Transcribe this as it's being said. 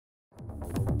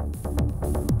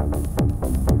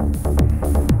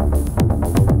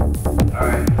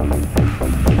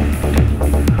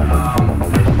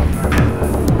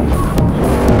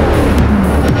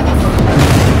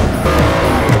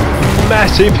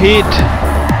massive hit.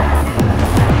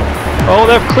 Oh,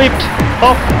 they've clipped.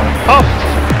 Off.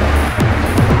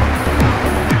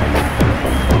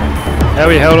 How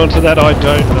he held on to that, I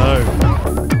don't know.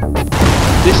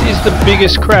 This is the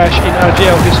biggest crash in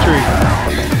RGL history.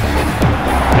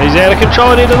 And he's out of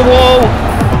control and into the wall.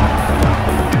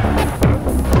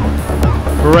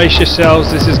 Brace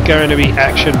yourselves, this is going to be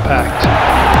action-packed.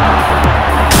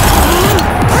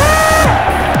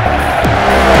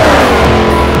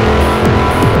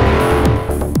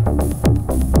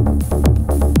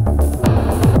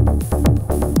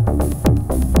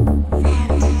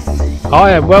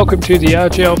 Hi and welcome to the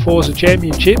RGL Forza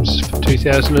Championships for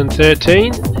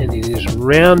 2013, and it is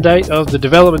round 8 of the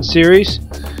development series,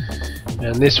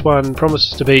 and this one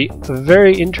promises to be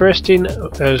very interesting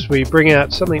as we bring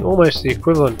out something almost the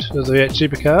equivalent of the V8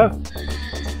 supercar.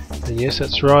 And yes,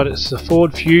 that's right, it's the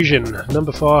Ford Fusion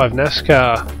number 5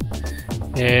 Nascar,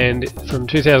 and from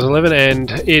 2011,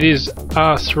 and it is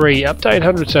R3 up to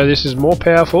 800, so this is more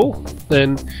powerful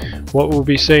than what we'll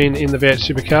be seeing in the V8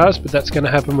 supercars, but that's going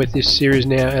to happen with this series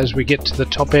now as we get to the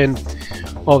top end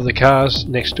of the cars.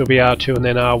 Next will be R2 and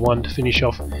then R1 to finish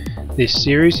off this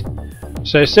series.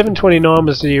 So 729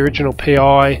 was the original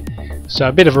PI, so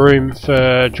a bit of room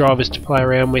for drivers to play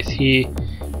around with here,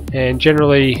 and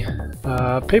generally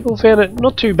people found it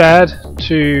not too bad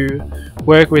to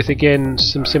work with. Again,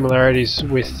 some similarities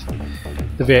with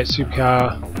the V8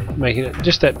 supercar, making it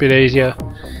just that bit easier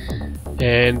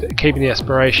and keeping the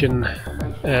aspiration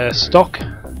stock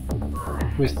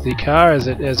with the car as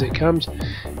it comes,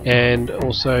 and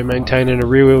also maintaining a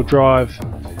rear-wheel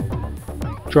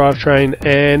drivetrain.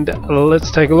 And let's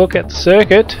take a look at the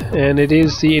circuit, and it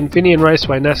is the Infineon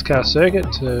Raceway Nascar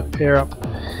circuit to pair up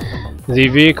the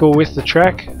vehicle with the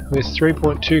track with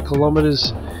 3.2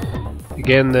 kilometers.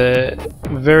 Again, the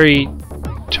very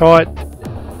tight,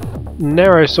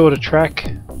 narrow sort of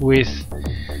track with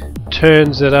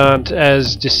turns that aren't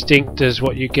as distinct as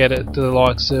what you get at the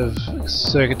likes of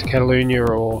Circuit de Catalunya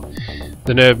or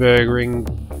the Nürburgring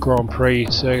Grand Prix,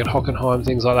 Circuit Hockenheim,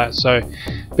 things like that. So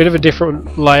a bit of a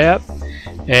different layout,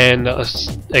 and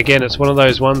again, it's one of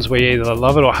those ones where you either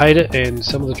love it or hate it, and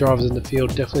some of the drivers in the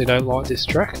field definitely don't like this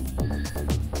track.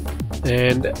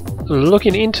 And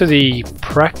looking into the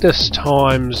practice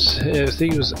times, I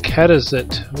think it was Catters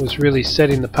that was really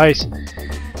setting the pace.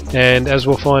 And as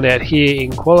we'll find out here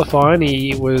in qualifying,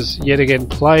 he was yet again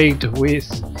plagued with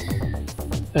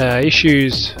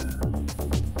issues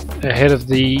ahead of at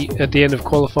the end of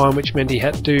qualifying, which meant he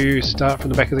had to start from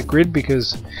the back of the grid,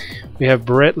 because we have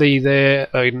Brettley there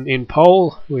in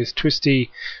pole with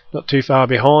Twisty not too far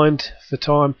behind for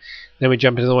time. Then we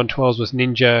jump into the 112s with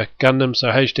Ninja Gundam, so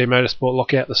HD Motorsport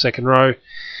lock out the second row.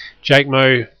 Jake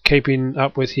Mo keeping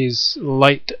up with his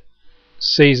late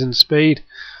season speed.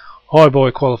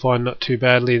 Highboy qualifying not too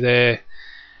badly there,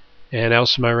 and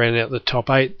Elsimo ran out the top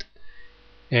 8.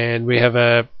 And we have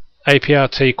a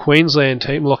APRT Queensland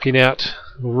team locking out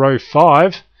row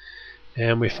 5,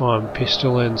 and we find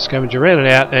Pistol and Scavenger ran it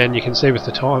out, and you can see with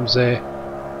the times there,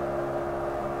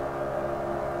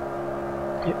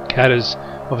 Catters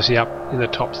obviously up in the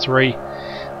top 3,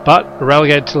 but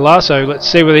relegated to the last. So let's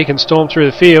see whether he can storm through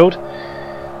the field.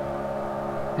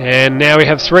 And now we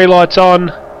have 3 lights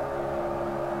on,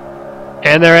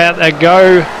 and they're out, they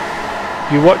go.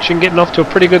 You're watching, getting off to a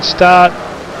pretty good start,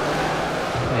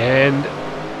 and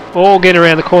all getting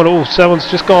around the corner. Oh, someone's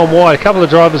just gone wide, a couple of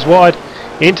drivers wide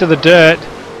into the dirt.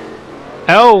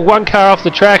 Oh, one car off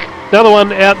the track, another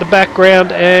one out the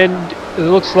background, and it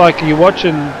looks like you're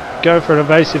watching go for an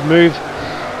evasive move.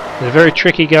 They're very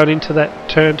tricky going into that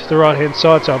turn to the right hand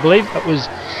side, so I believe that was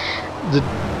the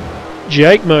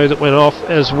Jake Mo that went off,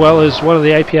 as well as one of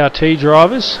the APRT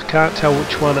drivers. Can't tell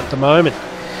which one at the moment.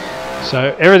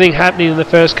 So everything happening in the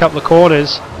first couple of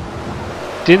corners.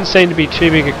 Didn't seem to be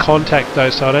too big a contact though,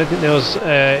 so I don't think there was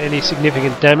any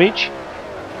significant damage.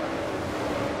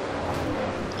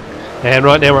 And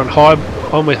right now we're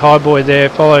on with Highboy there,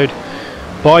 followed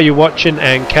by You Watching,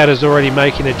 and Cat is already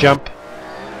making a jump.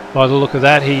 By the look of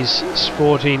that, he's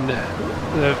sporting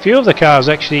a few of the cars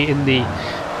actually in the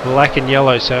black and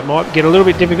yellow, so it might get a little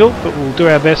bit difficult, but we'll do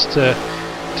our best to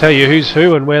tell you who's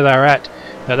who and where they're at.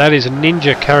 Now that is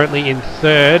Ninja currently in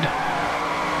 3rd,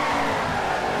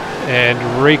 and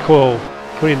Recoil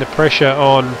putting the pressure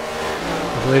on,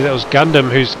 I believe that was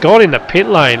Gundam, who's gone in the pit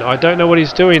lane. I don't know what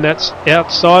he's doing, that's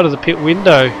outside of the pit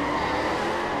window.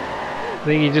 I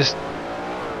think he just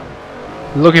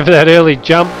looking for that early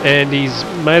jump, and he's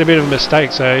made a bit of a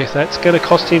mistake, so that's going to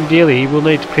cost him dearly. He will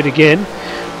need to pit again,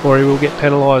 or he will get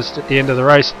penalised at the end of the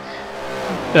race.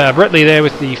 Brettley there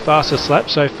with the fastest lap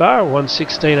so far,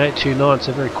 1:16.829,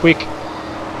 so very quick.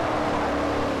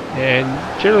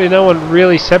 and generally no one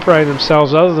really separating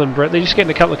themselves other than Brett. They're just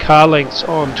getting a couple of car lengths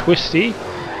on Twisty.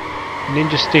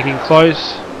 Ninja sticking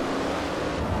close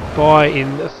by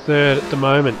in third at the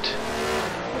moment,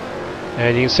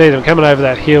 and you can see them coming over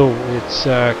that hill. It's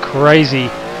crazy,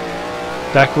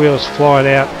 back wheels flying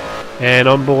out, and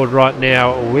on board right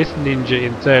now with Ninja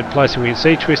in third place, and we can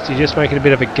see Twisty just making a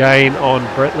bit of a gain on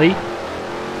Bretley.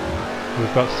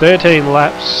 We've got 13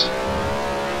 laps,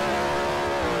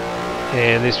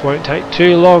 and this won't take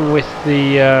too long with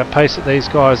the pace that these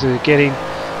guys are getting.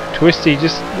 Twisty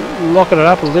just locking it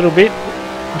up a little bit,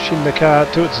 pushing the car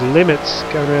to its limits,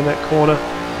 going around that corner,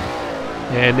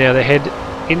 and now they head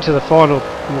into the final,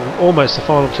 well, almost the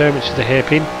final turn, which is the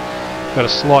hairpin. Got a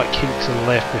slight kick to the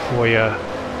left before you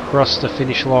cross the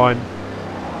finish line,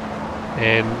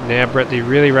 and now Bretley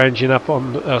really ranging up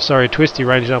on, Twisty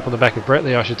ranging up on the back of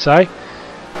Bretley, I should say,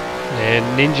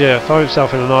 and Ninja found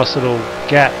himself in a nice little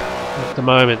gap at the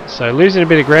moment, so losing a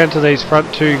bit of ground to these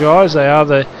front two guys. They are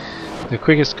the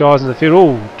quickest guys in the field.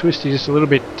 Oh, Twisty just a little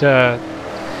bit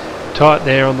tight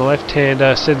there on the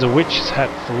left-hander, sends a witch's hat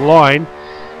flying,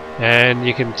 and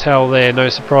you can tell there, no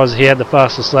surprise, he had the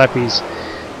fastest lap.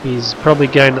 He's probably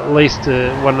gained at least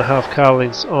 1.5 car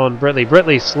lengths on Bretley.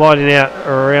 Bretley sliding out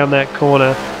around that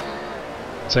corner.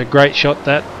 It's a great shot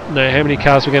that. Know how many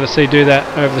cars we're going to see do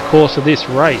that over the course of this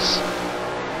race.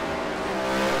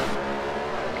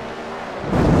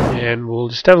 And we'll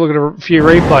just have a look at a few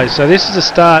replays. So this is a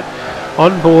start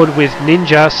on board with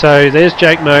Ninja. So there's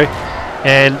Jake Moe,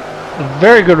 and a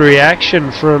very good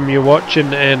reaction from your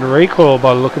watching and recoil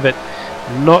by the look of it,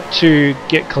 not to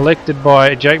get collected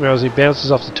by Jake Moe as he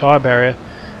bounces off the tyre barrier.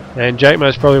 And Jake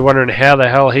Moe's probably wondering how the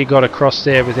hell he got across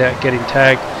there without getting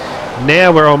tagged.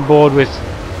 Now we're on board with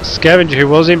Scavenger, who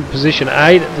was in position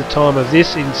 8 at the time of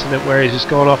this incident, where he's just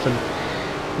gone off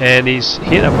and he's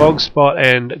hit a bog spot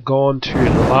and gone to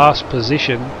last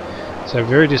position. So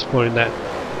very disappointing that.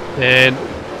 And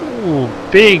ooh,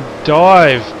 big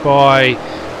dive by,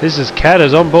 this is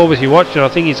Catters on board with you watching. I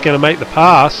think he's going to make the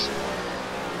pass.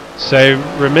 So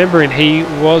remembering he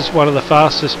was one of the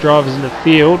fastest drivers in the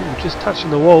field, just touching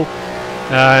the wall,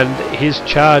 and his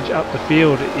charge up the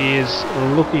field is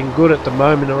looking good at the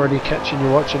moment, already catching you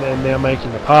watching and now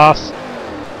making the pass.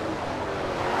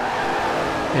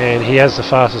 And he has the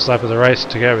fastest lap of the race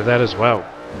to go with that as well.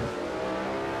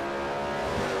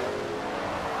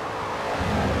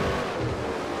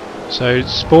 So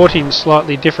sporting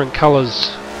slightly different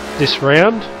colours this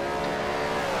round.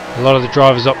 A lot of the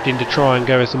drivers opt in to try and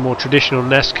go with the more traditional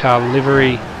NASCAR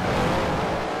livery,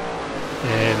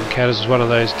 and Catters is one of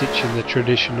those ditching the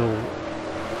traditional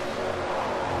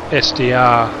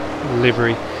SDR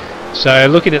livery. So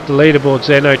looking at the leaderboards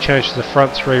there, no change to the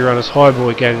front three runners.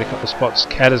 Highboy gaining a couple of spots,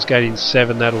 Catters gaining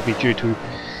 7. That'll be due to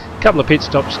a couple of pit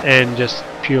stops and just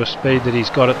pure speed that he's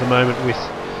got at the moment with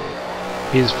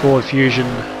his Ford Fusion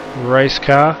race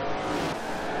car.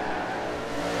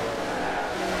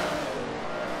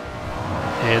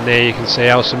 And there you can see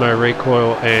Alcimo,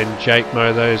 Recoil and Jake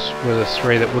Moe. Those were the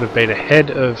 3 that would have been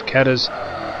ahead of Catters,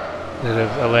 that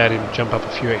have allowed him to jump up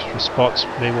a few extra spots.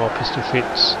 Meanwhile, Pistol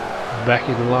Fitz back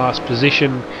in the last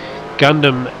position.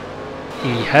 Gundam,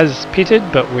 he has pitted,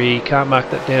 but we can't mark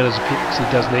that down as a pit because he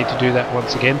does need to do that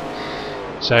once again.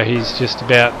 So he's just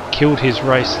about killed his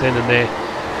race then and there.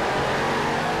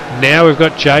 Now we've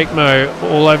got Jake Moe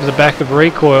all over the back of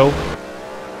Recoil.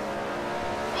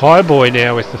 Highboy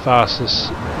now with the fastest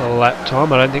lap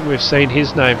time. I don't think we've seen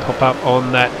his name pop up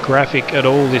on that graphic at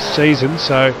all this season,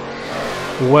 so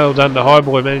well done to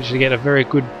Highboy, managed to get a very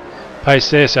good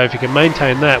pace there. So if you can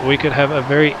maintain that, we could have a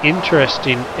very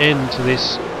interesting end to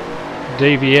this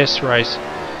DVS race.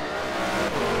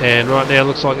 And right now it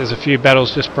looks like there's a few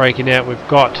battles just breaking out. We've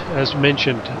got, as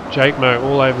mentioned, Jake Moe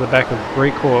all over the back of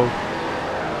Recoil.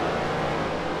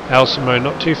 Alcimo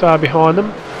not too far behind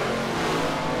them.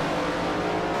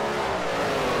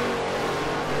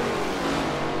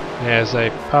 As they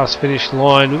pass finish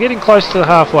line, we're getting close to the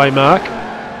halfway mark.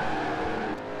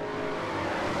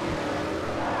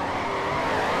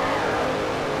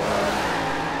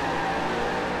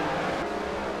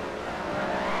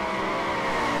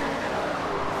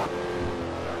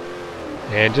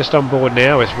 And just on board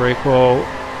now with Recoil,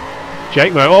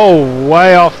 Jake Moe, oh,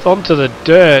 way off onto the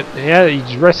dirt. Yeah,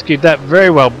 he's rescued that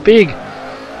very well. Big,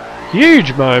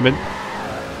 huge moment.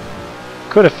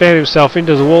 Could have found himself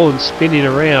into the wall and spinning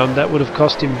around. That would have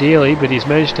cost him dearly, but he's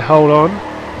managed to hold on.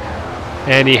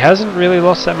 And he hasn't really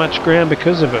lost that much ground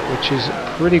because of it, which is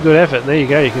a pretty good effort. And there you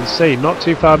go, you can see, not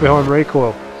too far behind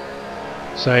Recoil.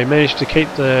 So he managed to keep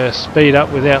the speed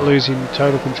up without losing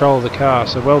total control of the car.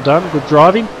 So well done, good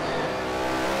driving.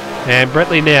 And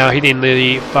Bretley now hitting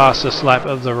the fastest lap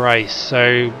of the race,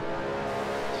 so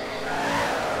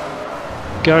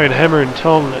going hammer and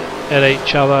tong at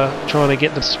each other, trying to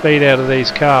get the speed out of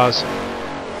these cars.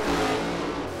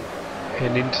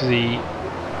 And into the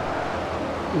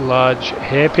large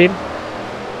hairpin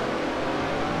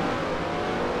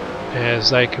as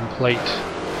they complete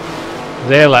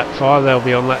their lap 5. They'll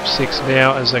be on lap 6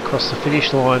 now as they cross the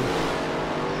finish line.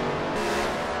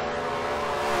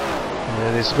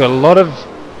 And it's got a lot of,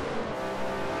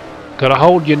 got to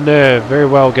hold your nerve very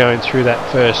well going through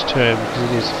that first turn,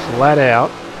 because it is flat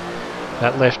out,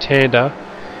 that left-hander,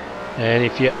 and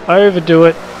if you overdo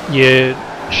it you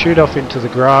shoot off into the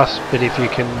grass, but if you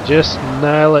can just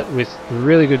nail it with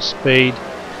really good speed,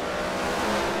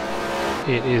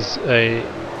 it is a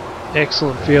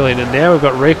excellent feeling. And now we've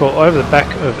got recall over the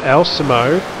back of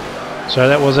Alcimo, so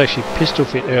that was actually pistol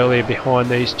fit earlier behind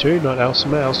these two, not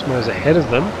Alcimo. Alcimo's ahead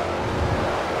of them,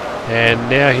 and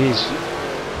now he's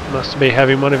must be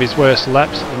having one of his worst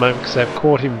laps at the moment because they've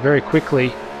caught him very quickly.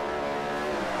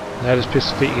 That is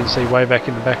pistol fit, you can see way back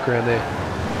in the background there.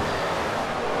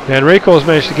 Now Recall's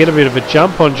managed to get a bit of a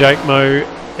jump on Jake Moe,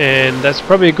 and that's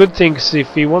probably a good thing, because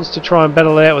if he wants to try and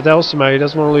battle it out with Alcimo, he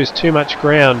doesn't want to lose too much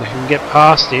ground. He can get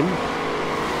past him.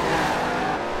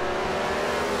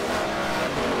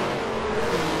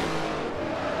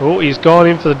 Oh, he's gone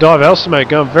in for the dive. Alcimo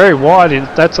going very wide, and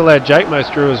that's allowed Jake Moe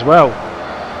through as well.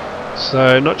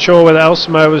 So not sure whether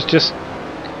Alcimo was just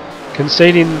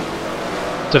conceding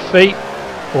defeat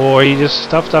or he just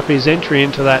stuffed up his entry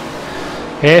into that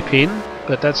hairpin,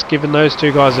 but that's given those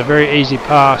two guys a very easy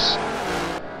pass.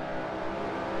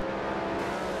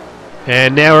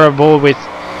 And now we're aboard with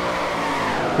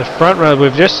the front row.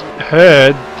 We've just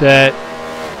heard that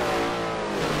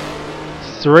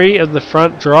 3 of the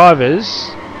front drivers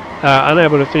are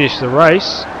unable to finish the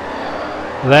race.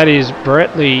 That is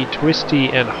Bretley, Twisty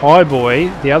and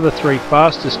Highboy. The other 3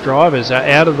 fastest drivers are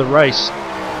out of the race.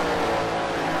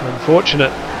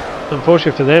 Unfortunate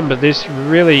for them, but this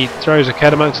really throws a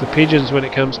cat amongst the pigeons when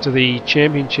it comes to the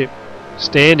championship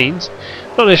standings.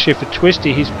 Not necessarily for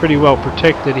Twisty, he's pretty well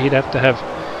protected. He'd have to have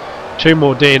 2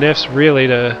 more DNFs really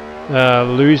to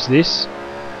lose this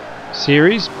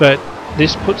series, but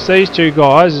this puts these 2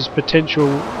 guys as potential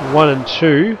 1 and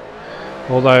 2,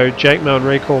 although Jake Moe and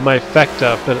Recall may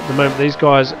factor, but at the moment these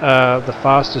guys are the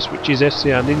fastest, which is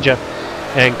FCR Ninja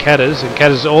and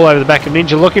Catters, all over the back of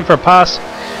Ninja looking for a pass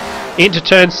into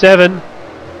turn 7,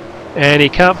 and he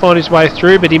can't find his way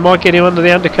through, but he might get him under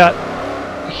the undercut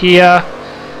here.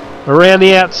 Around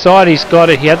the outside he's got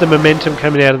it. He had the momentum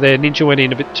coming out of there. Ninja went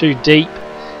in a bit too deep,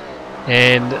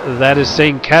 and that has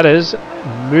seen Catters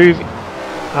move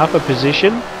up a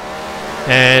position,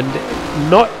 and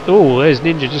not, oh, there's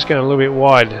Ninja just going a little bit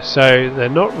wide, so they're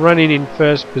not running in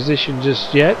first position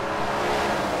just yet.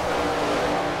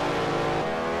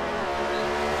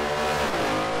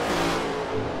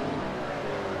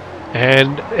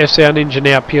 And FCR Ninja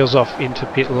now peels off into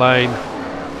pit lane.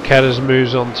 Catters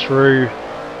moves on through,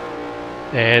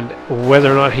 and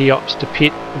whether or not he opts to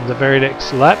pit in the very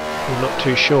next lap, we're not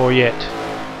too sure yet.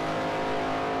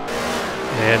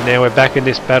 And now we're back in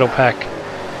this battle pack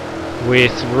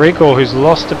with Recall, who's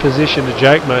lost a position to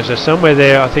Jake Moe. So somewhere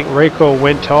there I think Recall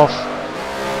went off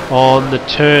on the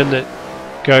turn that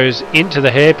goes into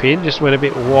the hairpin, just went a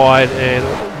bit wide and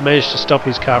managed to stop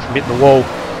his car from hitting the wall.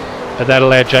 But that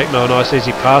allowed Jake Moe a nice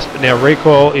easy pass, but now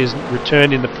Recall is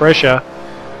returning the pressure.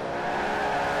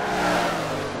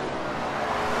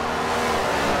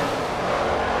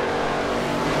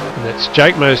 And it's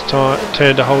Jake Moe's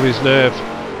turn to hold his nerve.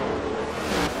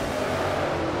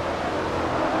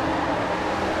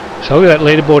 So look at that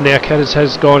leaderboard now. Catters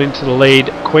has gone into the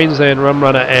lead. Queensland Rum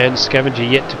Runner and Scavenger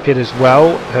yet to pit as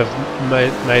well. Have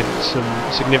made some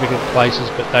significant places,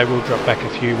 but they will drop back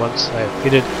a few once they have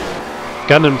pitted.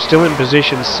 Gundam still in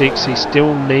position 6. He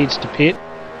still needs to pit,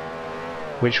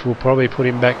 which will probably put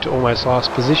him back to almost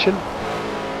last position.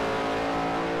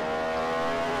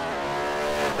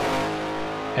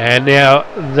 And now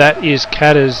that is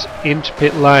Catters into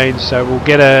pit lane, so we'll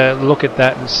get a look at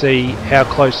that and see how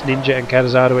close Ninja and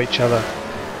Catters are to each other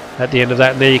at the end of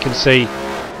that. And there you can see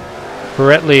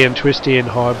Bretley and Twisty and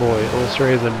Highboy, all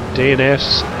 3 of them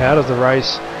DNFs, out of the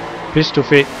race. Pistol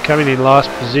Fit coming in last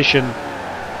position,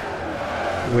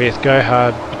 with Go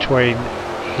Hard between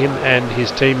him and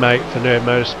his teammate for Nerd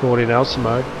Motorsport in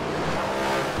Alcimo.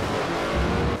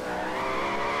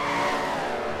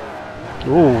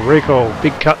 Ooh, Recall,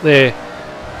 big cut there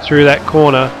through that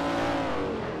corner.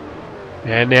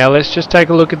 And now let's just take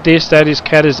a look at this. That is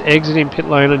Catters exiting pit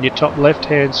lane on your top left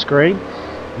hand screen.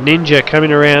 Ninja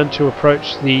coming around to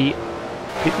approach the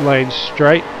pit lane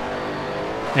straight.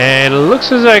 And it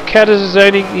looks as though Catters is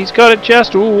only, he's got it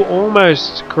just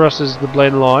almost crosses the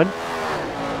blend line.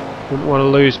 Wouldn't want to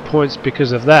lose points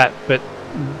because of that, but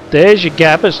there's your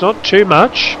gap. It's not too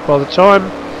much. By the time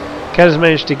Catters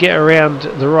managed to get around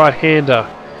the right-hander,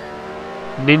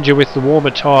 Ninja with the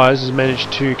warmer tyres has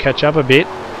managed to catch up a bit.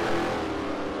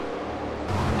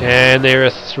 And there are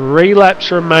 3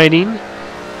 laps remaining.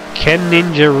 Can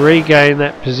Ninja regain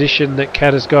that position that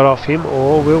Catters got off him,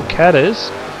 or will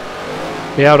Catters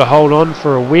be able to hold on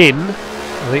for a win?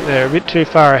 I think they're a bit too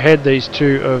far ahead, these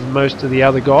two, of most of the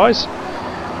other guys.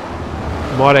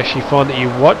 You might actually find that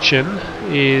your Watchin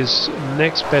is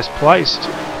next best placed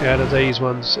out of these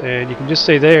ones, and you can just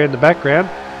see there in the background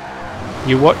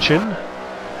your Watchin.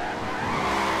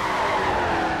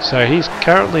 So he's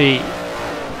currently,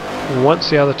 once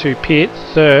the other two pit,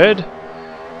 third,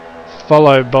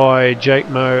 followed by Jake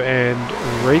Moe and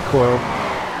Recoil.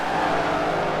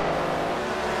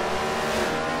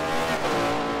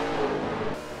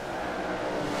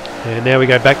 And now we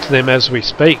go back to them as we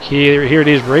speak. Here it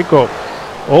is, Recoil,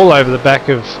 all over the back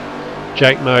of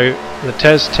Jake Moe, the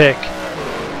Taztec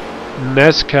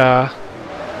Nascar.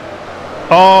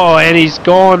 Oh, and he's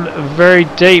gone very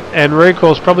deep, and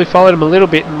Recoil's probably followed him a little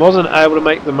bit and wasn't able to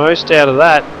make the most out of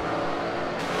that.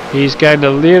 He's gained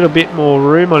a little bit more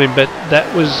room on him, but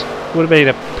that would have been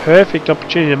a perfect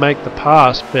opportunity to make the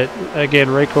pass. But again,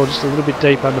 Recoil just a little bit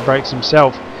deep under brakes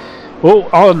himself. Oh,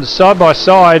 on side by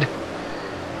side.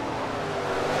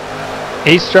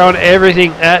 He's throwing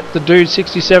everything at the dude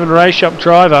 67 Race Shop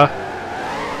driver.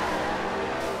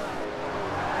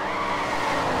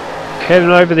 Heading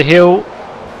over the hill.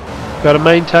 Got to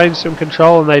maintain some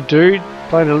control, and they do.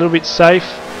 Playing a little bit safe.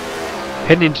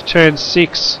 Heading into turn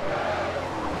 6.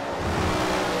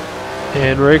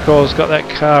 And Recoil's got that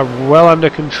car well under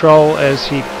control as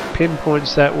he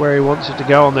pinpoints that where he wants it to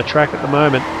go on the track at the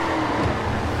moment.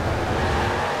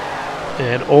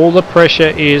 And all the pressure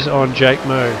is on Jake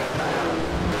Moe.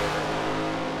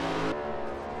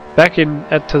 Back in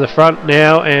to the front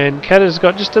now, and Catters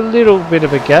got just a little bit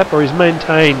of a gap, or he's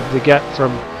maintained the gap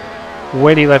from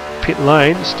when he left pit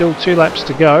lane. Still 2 laps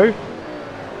to go,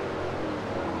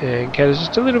 and Catters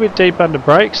just a little bit deep under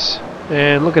brakes.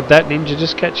 And look at that, Ninja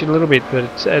just catching a little bit, but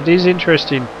it is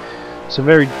interesting. Some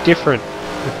very different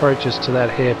approaches to that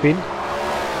hairpin.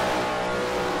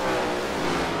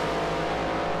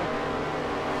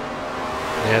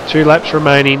 Now 2 laps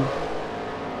remaining.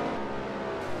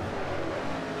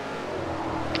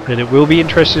 And it will be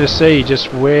interesting to see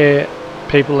just where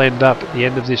people end up at the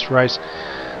end of this race.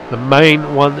 The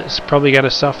main one that's probably going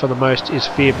to suffer the most is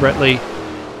Fear Bretley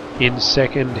in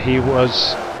second. He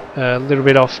was a little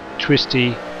bit off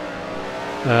twisty,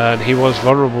 and he was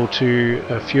vulnerable to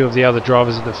a few of the other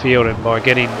drivers in the field, and by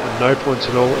getting no points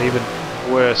at all, even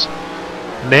worse.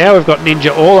 Now we've got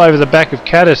Ninja all over the back of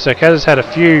Catters, so Catters had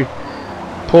a few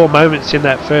poor moments in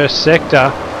that first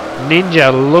sector.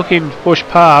 Ninja looking to push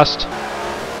past,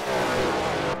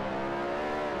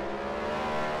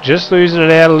 just losing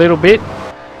it out a little bit.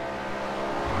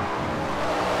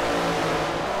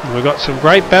 We've got some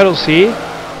great battles here.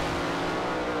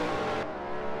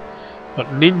 Got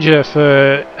Ninja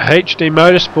for HD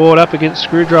Motorsport up against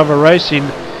Screwdriver Racing,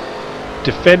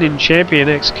 defending champion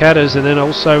ex-Catters, and then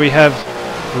also we have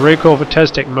Recoil for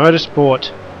Taztec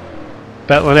Motorsport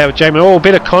battling out with Jamie. Oh, a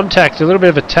bit of contact, a little bit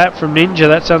of a tap from Ninja.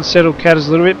 That's unsettled Catters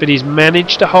a little bit, but he's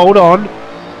managed to hold on,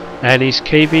 and he's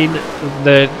keeping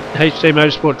the HD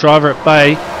Motorsport driver at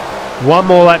bay. 1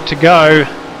 more lap to go.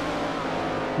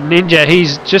 Ninja,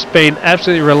 he's just been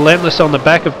absolutely relentless on the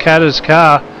back of Catters'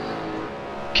 car.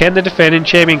 Can the defending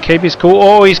champion keep his cool?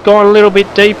 Oh, he's gone a little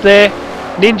bit deep there.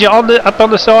 Ninja up on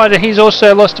the side, and he's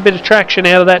also lost a bit of traction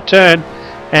out of that turn,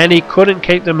 and he couldn't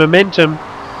keep the momentum.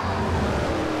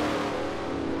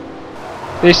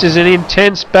 This is an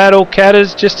intense battle.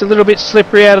 Catters just a little bit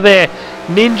slippery out of there.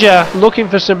 Ninja looking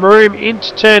for some room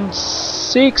into turn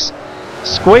 6.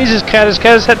 Squeezes Catters.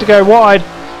 Catters had to go wide.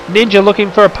 Ninja looking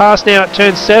for a pass now at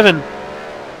turn 7.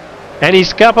 And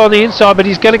he's up on the inside, but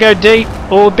he's going to go deep.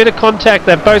 Oh, a bit of contact.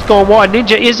 They've both gone wide.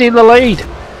 Ninja is in the lead.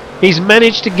 He's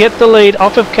managed to get the lead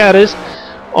off of Catters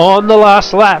on the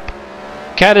last lap.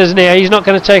 Catters now, he's not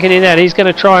going to take any of that. He's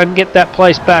going to try and get that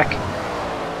place back.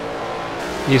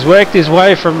 He's worked his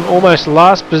way from almost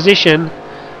last position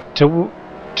to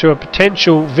a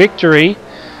potential victory.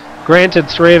 Granted,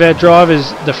 3 of our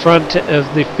drivers, the front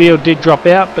of the field did drop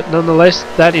out, but nonetheless,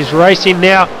 that is racing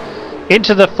now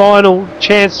into the final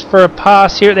chance for a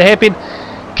pass here at the hairpin.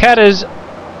 Catters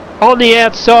on the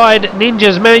outside.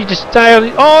 Ninja's managed to stay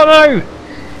on. Oh no!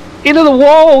 Into the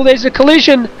wall. There's a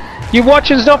collision. Your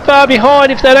Watchin's not far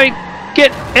behind. If they don't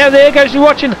get out, there goes your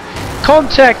Watchin.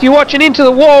 contact. You're watching into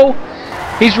the wall.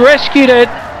 He's rescued it.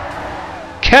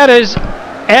 Catters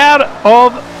out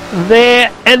of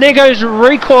there, and there goes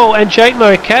recoil, and Jake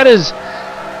Mo Catters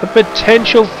a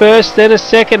potential first, then a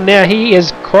second. Now he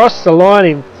has crossed the line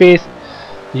in 5th.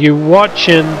 You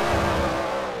watching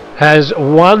has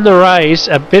won the race.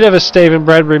 A bit of a Stephen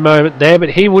Bradbury moment there,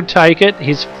 but he would take it.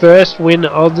 His first win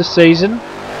of the season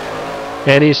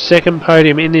and his second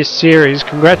podium in this series.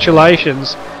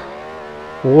 Congratulations.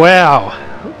 Wow,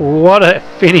 what a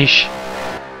finish.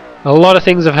 A lot of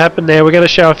things have happened there. We're going to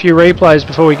show a few replays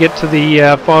before we get to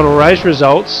the final race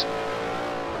results.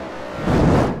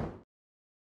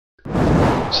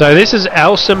 So this is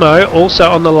Alcimo, also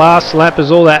on the last lap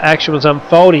as all that action was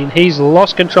unfolding. He's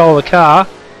lost control of the car,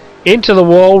 into the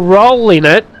wall, rolling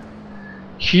it.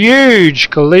 Huge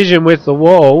collision with the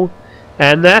wall,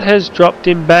 and that has dropped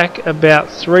him back about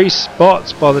 3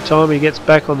 spots by the time he gets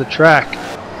back on the track.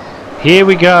 Here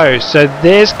we go. So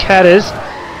there's Catters,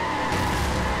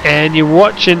 and you're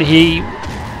watching, he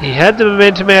had the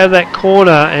momentum out of that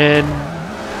corner, and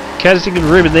Catters thinking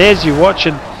room, and there's you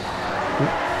watching,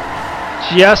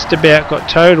 just about got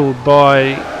totaled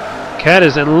by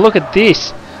Catters. And look at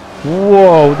this.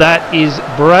 Whoa, that is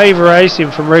brave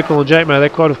racing from Recoil and Jake Mo. They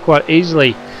could have quite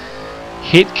easily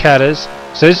hit Catters.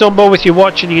 So this is on board with you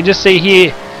watching. You can just see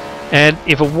here, and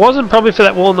if it wasn't probably for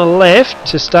that wall on the left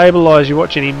to stabilise you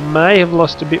watching, he may have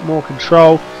lost a bit more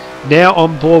control. Now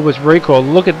on board with Recoil.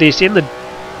 Look at this.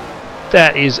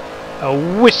 That is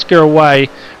a whisker away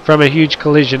from a huge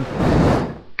collision.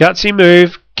 Gutsy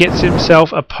move, gets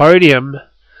himself a podium,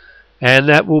 and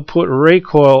that will put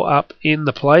Recoil up in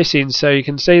the placing. So you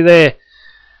can see there,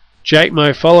 Jake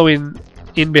Mo following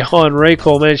in behind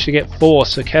Recoil managed to get 4th,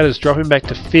 so Catters dropping back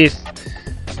to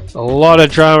 5th. A lot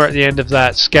of drama at the end of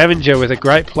that. Scavenger with a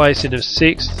great place in of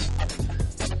 6th,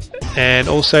 and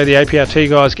also the APRT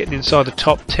guys getting inside the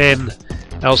top 10.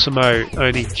 Alcimo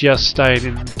only just stayed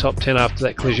in the top 10 after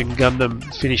that collision. Gundam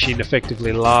finishing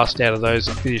effectively last out of those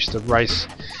that finished the race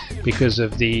because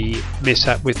of the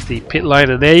mishap with the pit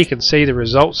lane. And there you can see the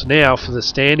results now for the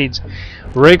standings.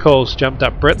 Recoil's jumped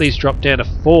up. Bretley's dropped down to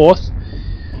 4th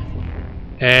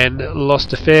and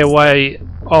lost a fair way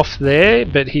off there,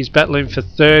 but he's battling for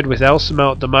 3rd with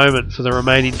Alcimo at the moment for the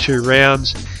remaining 2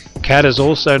 rounds. Catters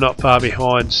also not far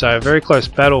behind, so a very close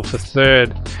battle for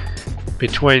 3rd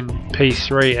between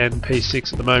P3 and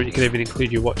P6 at the moment. You can even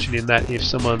include you watching in that if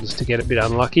someone's to get a bit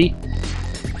unlucky.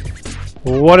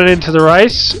 What an end to the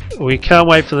race. We can't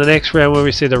wait for the next round where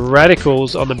we see the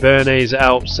Radicals on the Bernese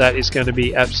Alps. That is going to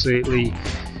be absolutely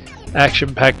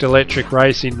action-packed electric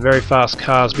racing, very fast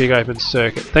cars, big open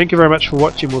circuit. Thank you very much for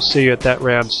watching. We'll see you at that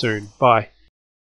round soon. Bye.